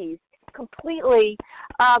disease, completely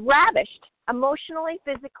ravished emotionally,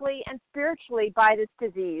 physically, and spiritually by this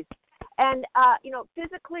disease. And,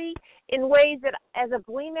 physically in ways that, as a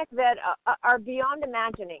bulimic, that are beyond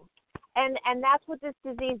imagining. And that's what this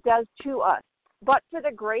disease does to us. But for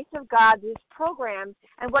the grace of God, this program,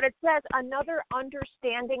 and what it says, another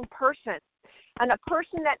understanding person. And a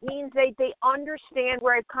person that means they understand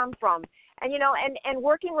where it come from. And, and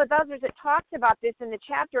working with others, it talks about this in the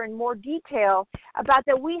chapter in more detail, about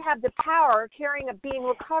that we have the power carrying a being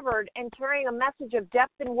recovered and carrying a message of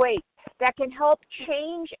depth and weight that can help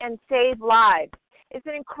change and save lives. It's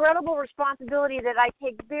an incredible responsibility that I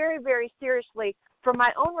take very, very seriously for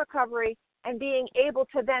my own recovery and being able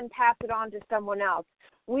to then pass it on to someone else.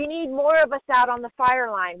 We need more of us out on the fire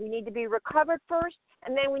line. We need to be recovered first,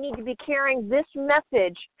 and then we need to be carrying this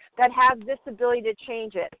message that has this ability to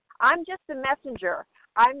change it. I'm just a messenger.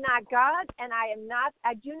 I'm not God, and I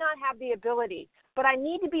do not have the ability. But I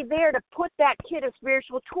need to be there to put that kit of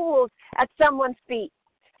spiritual tools at someone's feet.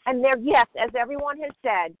 And there, yes, as everyone has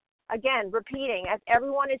said, again, repeating, as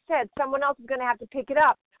everyone has said, someone else is going to have to pick it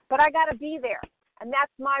up. But I got to be there. And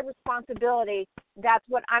that's my responsibility. That's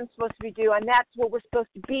what I'm supposed to be doing. And that's what we're supposed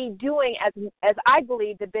to be doing, as I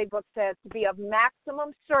believe the Big Book says, to be of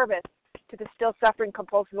maximum service to the still suffering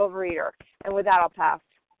compulsive overeater. And with that, I'll pass.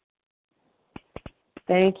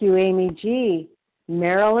 Thank you, Amy G.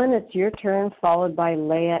 Marilyn, it's your turn, followed by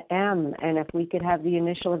Leah M. And if we could have the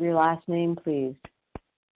initial of your last name, please.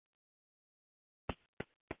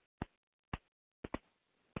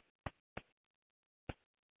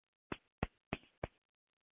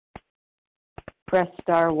 Press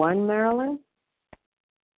star 1, Marilyn.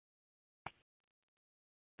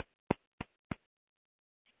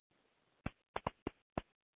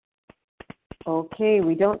 Okay,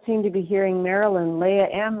 we don't seem to be hearing Marilyn. Leah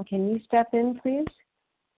M., can you step in, please?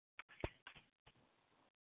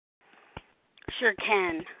 Sure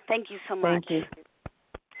can. Thank you so much. Thank you.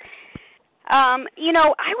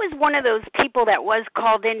 I was one of those people that was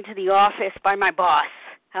called into the office by my boss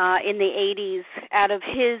in the 80s out of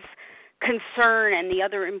his concern and the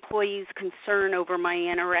other employees' concern over my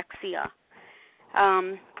anorexia.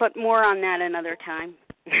 But more on that another time.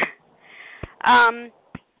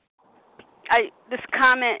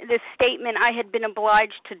 This statement, I had been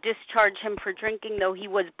obliged to discharge him for drinking, though he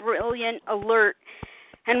was brilliant, alert,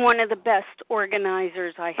 and one of the best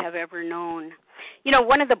organizers I have ever known.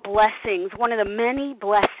 One of the many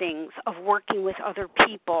blessings of working with other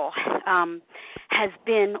people has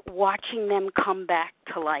been watching them come back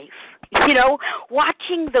to life.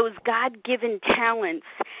 Watching those God-given talents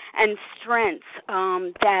and strengths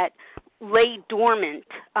that lay dormant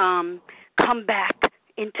come back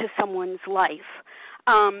into someone's life.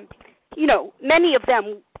 Many of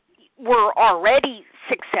them were already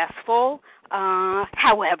successful.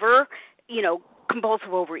 However,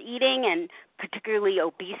 compulsive overeating and particularly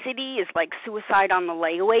obesity is like suicide on the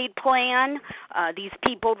layaway plan. These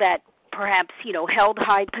people that perhaps, held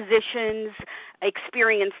high positions,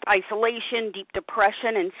 experienced isolation, deep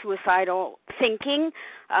depression, and suicidal thinking.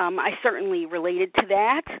 I certainly related to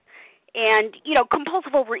that. And,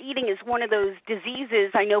 compulsive overeating is one of those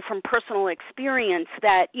diseases I know from personal experience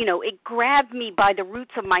that, it grabbed me by the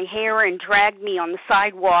roots of my hair and dragged me on the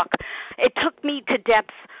sidewalk. It took me to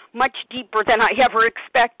depths much deeper than I ever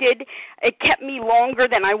expected. It kept me longer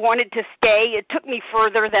than I wanted to stay. It took me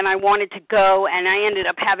further than I wanted to go, and I ended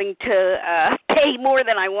up having to pay more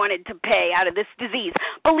than I wanted to pay out of this disease.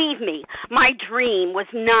 Believe me, my dream was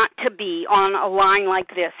not to be on a line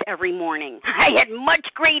like this every morning. I had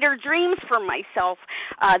much greater dreams for myself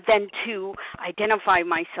than to identify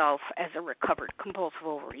myself as a recovered compulsive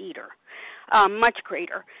overeater. Much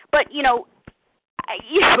greater. But,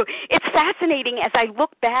 it's fascinating as I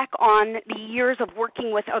look back on the years of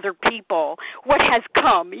working with other people, what has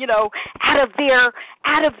come, out of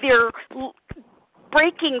their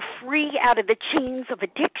breaking free out of the chains of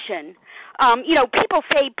addiction. People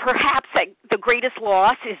say perhaps that the greatest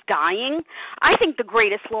loss is dying. I think the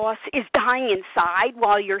greatest loss is dying inside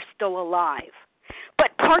while you're still alive.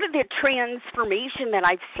 But part of the transformation that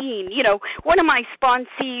I've seen, one of my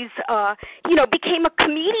sponsees, became a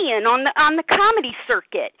comedian on the comedy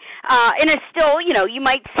circuit, and is still, you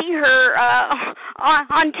might see her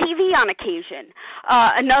on TV on occasion.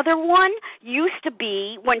 Another one used to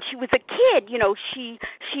be when she was a kid.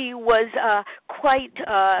 She was quite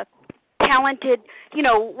talented,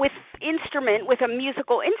 with a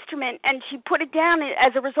musical instrument, and she put it down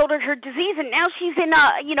as a result of her disease, and now she's in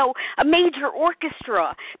a major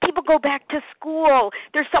orchestra. People go back to school.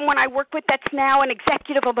 There's someone I work with that's now an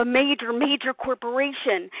executive of a major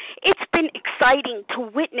corporation. It's been exciting to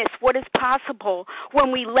witness what is possible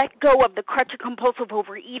when we let go of the crutch of compulsive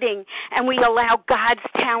overeating and we allow God's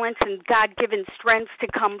talents and God-given strengths to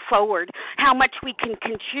come forward, how much we can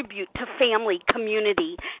contribute to family,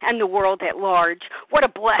 community, and the world at large. What a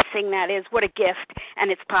blessing that is. What a gift,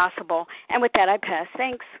 and it's possible. And with that, I pass.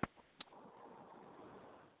 Thanks.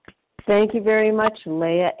 Thank you very much,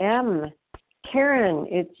 Leah M. Karen,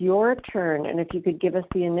 it's your turn, and if you could give us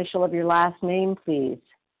the initial of your last name, please.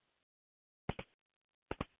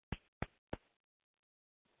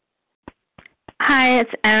 Hi,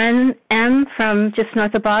 it's Erin M. from just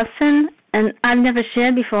north of Boston, and I've never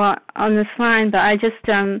shared before on this line, but I just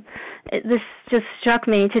this just struck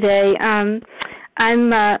me today. I'm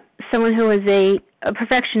someone who was a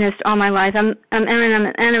perfectionist all my life. I'm Erin. I'm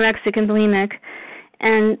an anorexic and bulimic,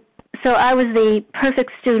 and so I was the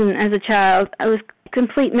perfect student as a child. I was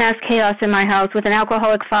complete mass chaos in my house with an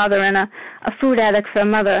alcoholic father and a food addict for a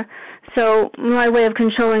mother. So my way of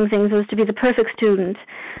controlling things was to be the perfect student.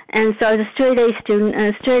 And so I was a straight-A student,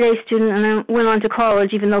 and I went on to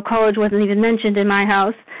college, even though college wasn't even mentioned in my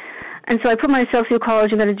house. And so I put myself through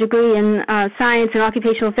college and got a degree in science and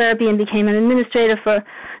occupational therapy and became an administrator for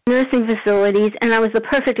nursing facilities, and I was the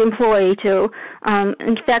perfect employee, too.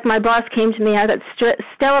 In fact, my boss came to me. I got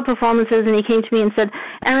stellar performances, and he came to me and said,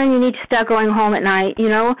 Erin, you need to start going home at night.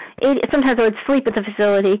 Sometimes I would sleep at the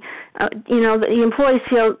facility. The employees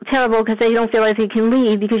feel terrible because they don't feel like they can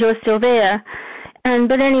leave because you're still there.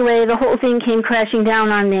 But anyway, the whole thing came crashing down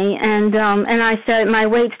on me, and my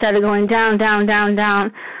weight started going down,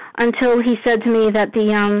 until he said to me that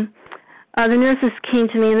the nurses came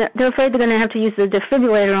to me and they're afraid they're going to have to use the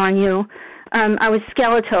defibrillator on you. I was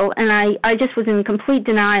skeletal, and I just was in complete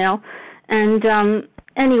denial. And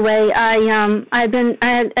anyway, at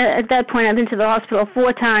that point I'd been to the hospital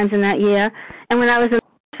 4 times in that year. And when I was in the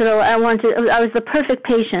hospital, I was the perfect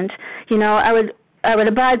patient. I would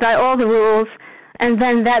abide by all the rules. And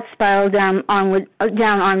then that spiraled down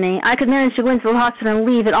on me. I could manage to go into the hospital and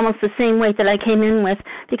leave at almost the same weight that I came in with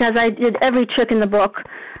because I did every trick in the book.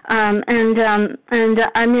 And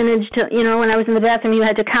I managed to, when I was in the bathroom, you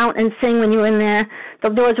had to count and sing when you were in there. The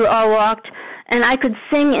doors were all locked. And I could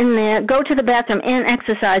sing in there, go to the bathroom, and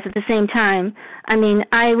exercise at the same time. I mean,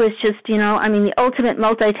 I was just, the ultimate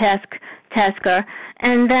multitasker.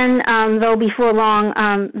 And then, though before long,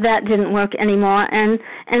 that didn't work anymore. And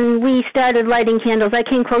we started lighting candles. I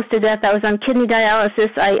came close to death. I was on kidney dialysis.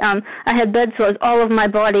 I had bed sores all over my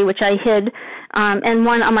body, which I hid, and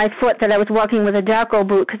one on my foot that I was walking with a Darko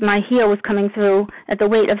boot because my heel was coming through at the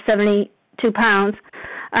weight of 72 pounds.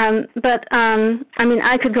 I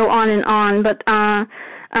could go on and on, but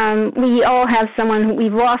we all have someone who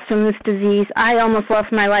we've lost from this disease. I almost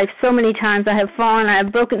lost my life so many times. I have fallen. I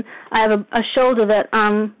have a shoulder that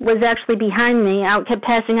was actually behind me. I kept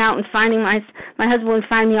passing out and finding my husband would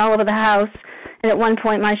find me all over the house. And at one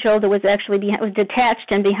point, my shoulder was actually was detached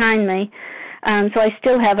and behind me. So I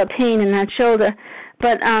still have a pain in that shoulder.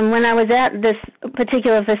 But when I was at this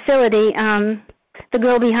particular facility, the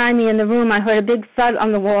girl behind me in the room, I heard a big thud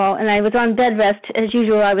on the wall, and I was on bed rest. As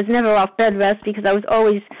usual, I was never off bed rest because I was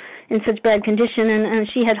always in such bad condition, and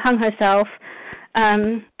she had hung herself.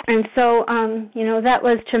 That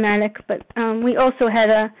was traumatic. But we also had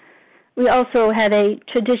a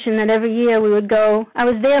tradition that every year we would go. I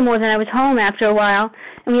was there more than I was home after a while,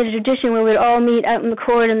 and we had a tradition where we'd all meet out in the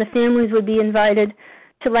court, and the families would be invited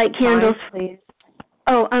to light candles. Please.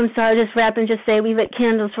 Oh, I'm sorry, I'll just wrap and just say we lit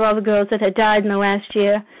candles for all the girls that had died in the last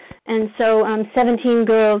year. And so 17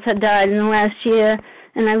 girls had died in the last year,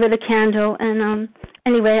 and I lit a candle. And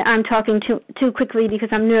anyway, I'm talking too quickly because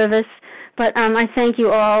I'm nervous. But I thank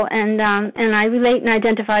you all, and I relate and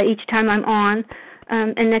identify each time I'm on.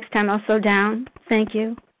 And next time I'll slow down. Thank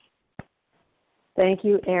you. Thank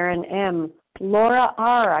you, Erin M. Laura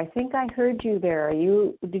R., I think I heard you there.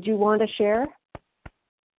 Did you want to share?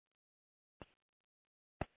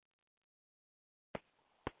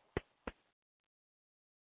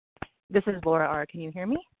 This is Laura R. Can you hear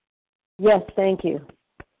me? Yes, thank you.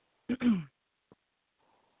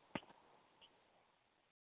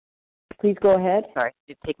 Please go ahead. Sorry, I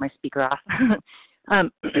did take my speaker off.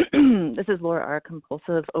 This is Laura R.,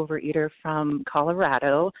 compulsive overeater from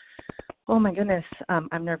Colorado. Oh my goodness,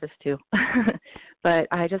 I'm nervous too. But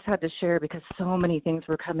I just had to share because so many things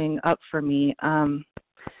were coming up for me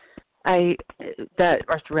that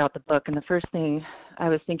are throughout the book. And the first thing I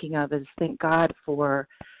was thinking of is thank God for,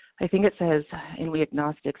 I think it says in We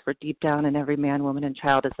Agnostics, for deep down in every man, woman, and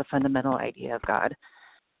child is the fundamental idea of God.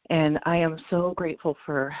 And I am so grateful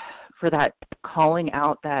for that calling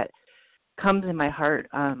out that comes in my heart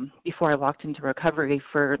before I walked into recovery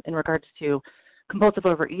in regards to compulsive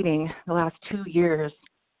overeating. The last 2 years,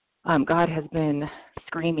 God has been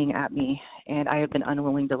screaming at me, and I have been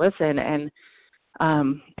unwilling to listen. And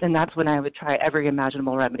that's when I would try every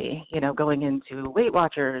imaginable remedy, going into Weight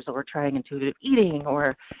Watchers or trying intuitive eating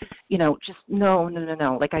or, just no.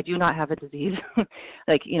 Like, I do not have a disease.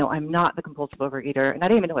 Like, I'm not the compulsive overeater, and I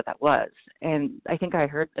didn't even know what that was. And I think I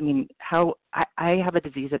heard, how I have a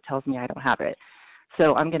disease that tells me I don't have it.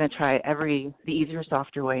 So I'm going to try the easier,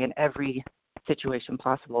 softer way in every situation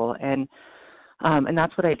possible. And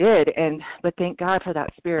that's what I did. But thank God for that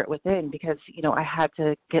spirit within, because, I had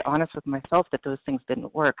to get honest with myself that those things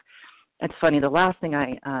didn't work. It's funny. The last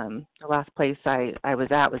place I was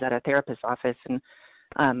at a therapist's office,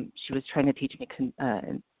 and she was trying to teach me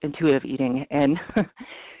intuitive eating, and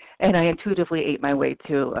and I intuitively ate my way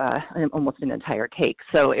to almost an entire cake.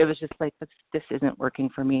 So it was just like, this isn't working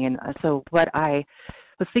for me. And so what I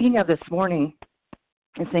was thinking of this morning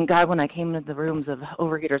is, thank God, when I came into the rooms of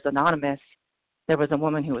Overeaters Anonymous, there was a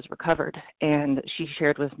woman who was recovered, and she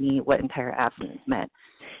shared with me what entire abstinence meant.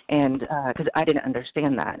 And because I didn't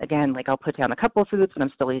understand that. Again, like, I'll put down a couple of foods, but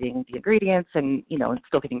I'm still eating the ingredients and,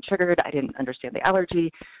 still getting triggered. I didn't understand the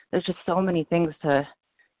allergy. There's just so many things to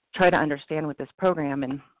try to understand with this program.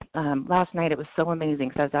 And last night it was so amazing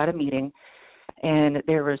because I was at a meeting, and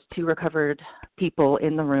there was 2 recovered people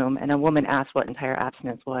in the room, and a woman asked what entire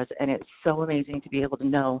abstinence was. And it's so amazing to be able to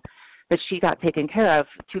know that she got taken care of.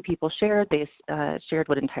 2 people shared. They shared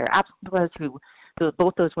what entire abstinence was.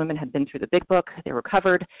 Both those women had been through the big book. They were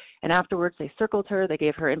covered. And afterwards, they circled her. They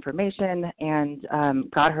gave her information and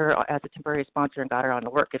got her as a temporary sponsor and got her on to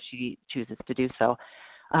work if she chooses to do so.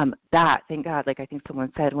 Thank God, like I think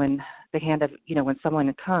someone said, when the hand of, when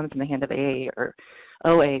someone comes and the hand of AA or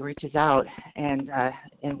OA reaches out, and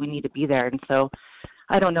we need to be there. And so,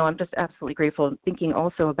 I don't know, I'm just absolutely grateful. I'm thinking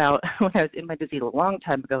also about when I was in my disease a long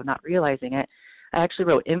time ago, not realizing it. I actually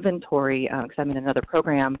wrote inventory because I'm in another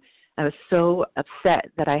program. I was so upset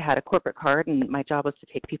that I had a corporate card, and my job was to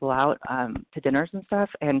take people out to dinners and stuff.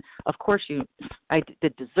 And, of course, I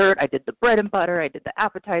did dessert, I did the bread and butter, I did the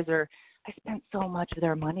appetizer. I spent so much of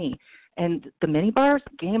their money. And the mini bars,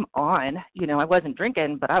 game on. I wasn't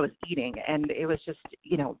drinking, but I was eating. And it was just,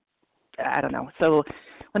 I don't know. So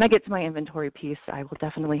when I get to my inventory piece, I will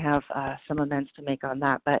definitely have some amends to make on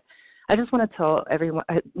that. But I just want to tell everyone,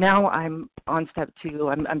 now I'm on step 2.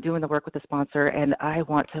 I'm doing the work with the sponsor, and I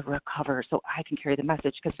want to recover so I can carry the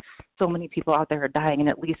message, because so many people out there are dying, and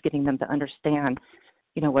at least getting them to understand,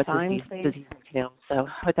 what this disease entails. So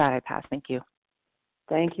with that, I pass. Thank you.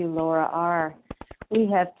 Thank you, Laura R. We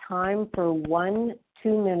have time for 1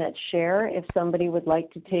 2-minute share if somebody would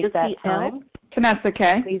like to take that time. Vanessa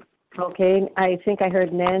K. Please. Okay, I think I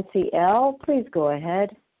heard Nancy L. Please go ahead.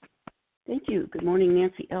 Thank you. Good morning,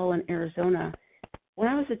 Nancy L. in Arizona. When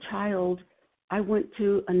I was a child, I went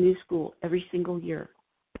to a new school every single year.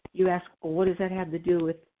 You ask, well, what does that have to do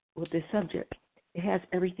with this subject? It has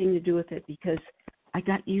everything to do with it, because I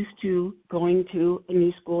got used to going to a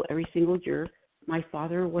new school every single year. My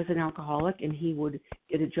father was an alcoholic, and he would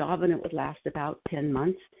get a job, and it would last about 10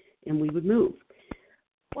 months, and we would move.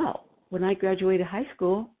 Well, when I graduated high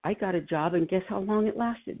school, I got a job, and guess how long it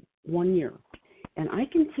lasted? 1 year. And I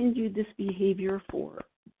continued this behavior for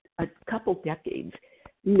a couple decades,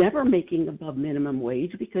 never making above minimum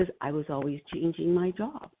wage, because I was always changing my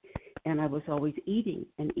job. And I was always eating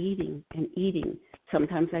and eating and eating.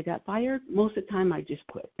 Sometimes I got fired. Most of the time I just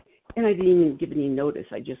quit. And I didn't even give any notice.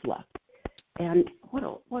 I just left. And what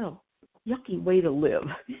a yucky way to live.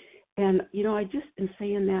 And, I just am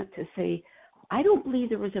saying that to say, I don't believe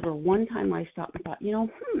there was ever one time I stopped and thought,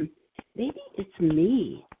 maybe it's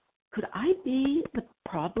me. Could I be the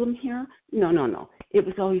problem here? No. It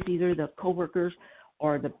was always either the coworkers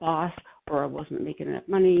or the boss, or I wasn't making enough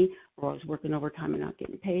money, or I was working overtime and not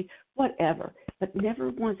getting paid, whatever. But never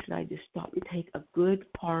once did I just stop and take a good,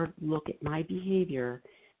 hard look at my behavior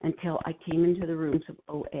until I came into the rooms of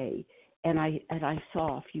OA. and I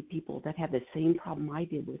saw a few people that had the same problem I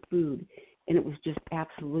did with food, and it was just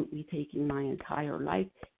absolutely taking my entire life,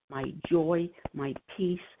 my joy, my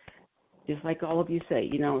peace, just like all of you say,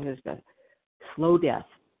 just a slow death.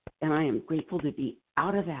 And I am grateful to be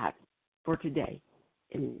out of that for today,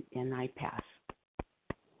 and I pass.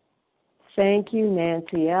 Thank you,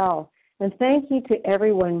 Nancy L. And thank you to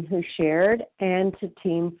everyone who shared and to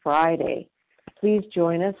Team Friday. Please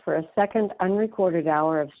join us for a second unrecorded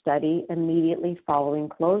hour of study immediately following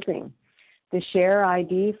closing. The share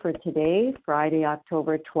ID for today, Friday,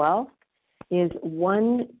 October 12th, is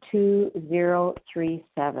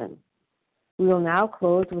 12037. We will now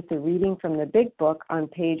close with the reading from the Big Book on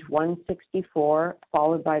page 164,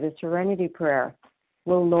 followed by the Serenity Prayer.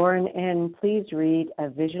 Will Lauren N. please read A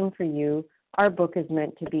Vision for You? Our book is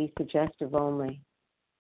meant to be suggestive only.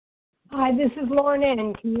 Hi, this is Lauren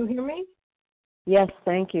N. Can you hear me? Yes,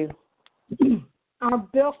 thank you. Our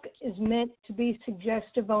book is meant to be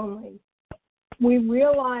suggestive only. We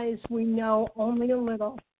realize we know only a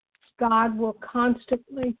little. God will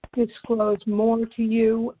constantly disclose more to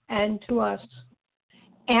you and to us.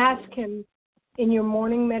 Ask Him in your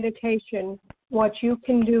morning meditation what you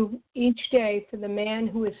can do each day for the man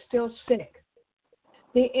who is still sick.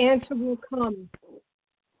 The answer will come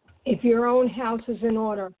if your own house is in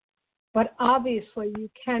order. But obviously you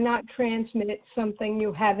cannot transmit something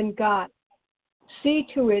you haven't got. See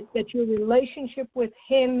to it that your relationship with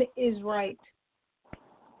Him is right.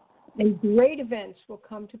 And great events will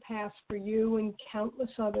come to pass for you and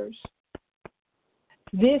countless others.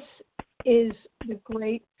 This is the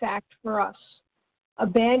great fact for us.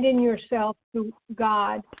 Abandon yourself to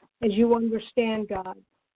God as you understand God.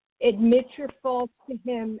 Admit your faults to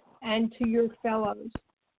Him and to your fellows.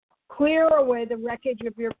 Clear away the wreckage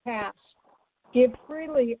of your past. Give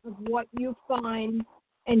freely of what you find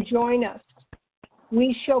and join us.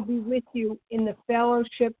 We shall be with you in the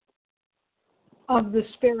fellowship of the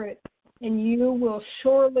Spirit, and you will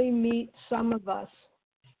surely meet some of us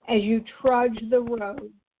as you trudge the road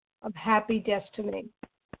of happy destiny.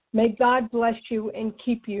 May God bless you and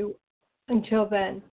keep you until then.